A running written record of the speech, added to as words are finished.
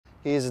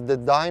He's the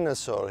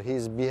dinosaur.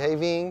 He's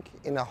behaving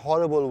in a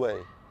horrible way.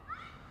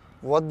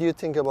 What do you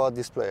think about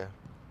this player?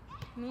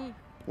 Me.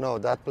 No,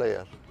 that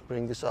player.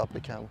 Bring this up, the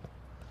camera.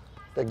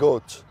 The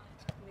goat.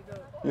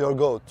 Your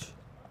goat.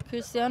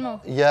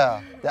 Cristiano.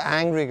 Yeah, the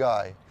angry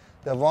guy.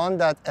 The one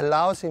that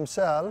allows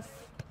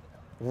himself,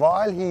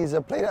 while he is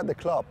a player at the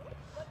club,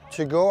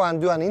 to go and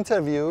do an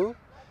interview,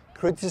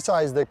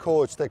 criticize the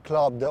coach, the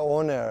club, the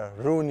owner,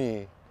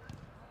 Rooney,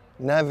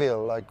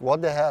 Neville. Like,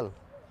 what the hell?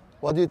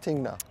 What do you think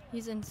now?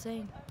 He's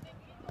insane.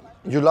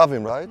 You love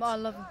him, right? I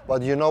love him.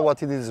 But you know what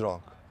he did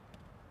wrong.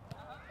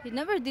 He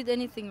never did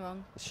anything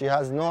wrong. She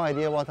has no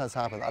idea what has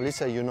happened.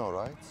 Alisa, you know,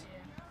 right?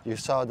 You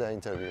saw the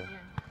interview.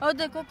 Oh,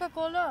 the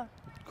Coca-Cola.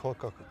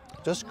 Coca.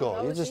 Just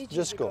go. You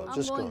just go.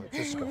 Just go.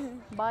 Just go.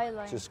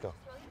 Byline. Just go.